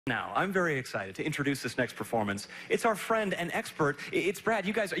now, I'm very excited to introduce this next performance. It's our friend and expert. It's Brad.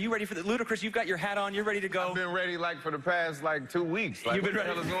 You guys, are you ready for the Ludacris? You've got your hat on. You're ready to go. I've been ready like for the past like 2 weeks. Like, You've been ready.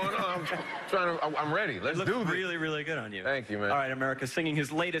 What the hell is going on? I'm ready. Let's do this. Looks really, really good on you. Thank you, man. All right, America, singing his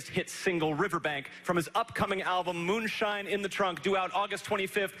latest hit single, Riverbank, from his upcoming album, Moonshine in the Trunk, due out August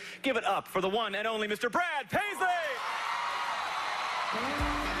 25th. Give it up for the one and only Mr. Brad Paisley!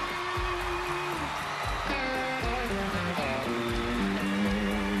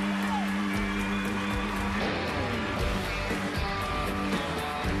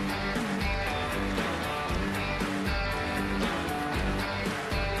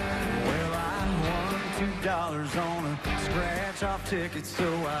 $2 on a scratch-off ticket, so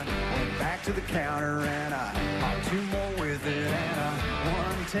I went back to the counter and I bought 2 more with it, and I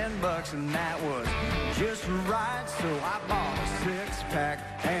won $10, and that was just right. So I bought a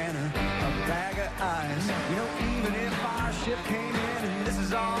 6-pack and a bag of ice. You know, even if our ship came in and this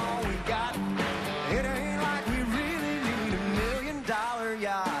is all we got, it ain't like we really need $1 million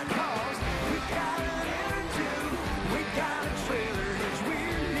yacht. 'Cause we got an inner tube, we got a trailer hitch,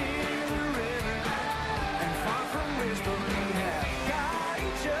 we're near the river, and far from whisper we have got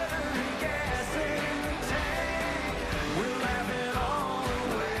each other and gas in the tank. We're laughing all the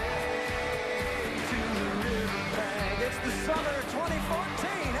way to the riverbank. It's the summer of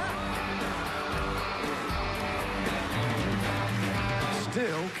 2014, huh?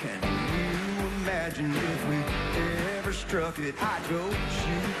 Still, can you imagine if we ever struck it? I'd go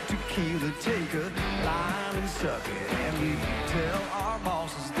shoot tequila, take a lime and suck it, and we tell our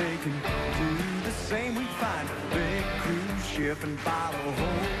bosses they can do the same. We'd find a big cruise ship and buy the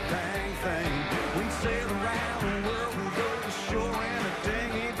whole dang thing. We'd sail around the world and go to shore in a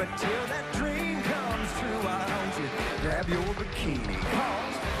dinghy, but till that dream comes true, why don't you grab your bikini?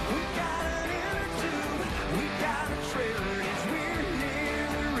 'Cause we got an inner tube, we got a trailer hitch, we're near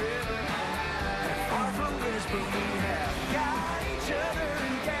the river, and far from whisper we have got each other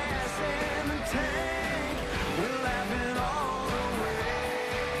and gas in the tank. We're laughing all the way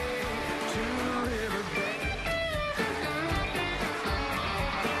to the riverbank.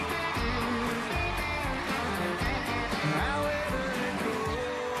 However it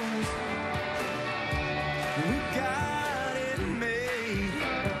goes, we got it made.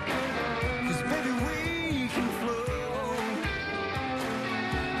 'Cause baby, we can float,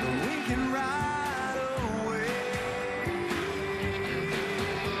 we can ride away.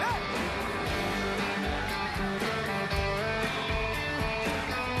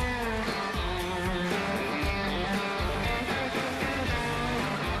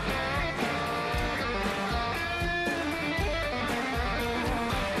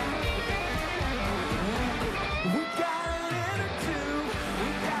 We got an inner tube, we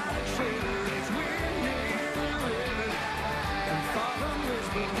got a trailer hitch, we're near the river, and far from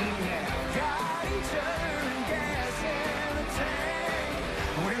whisper we have got each other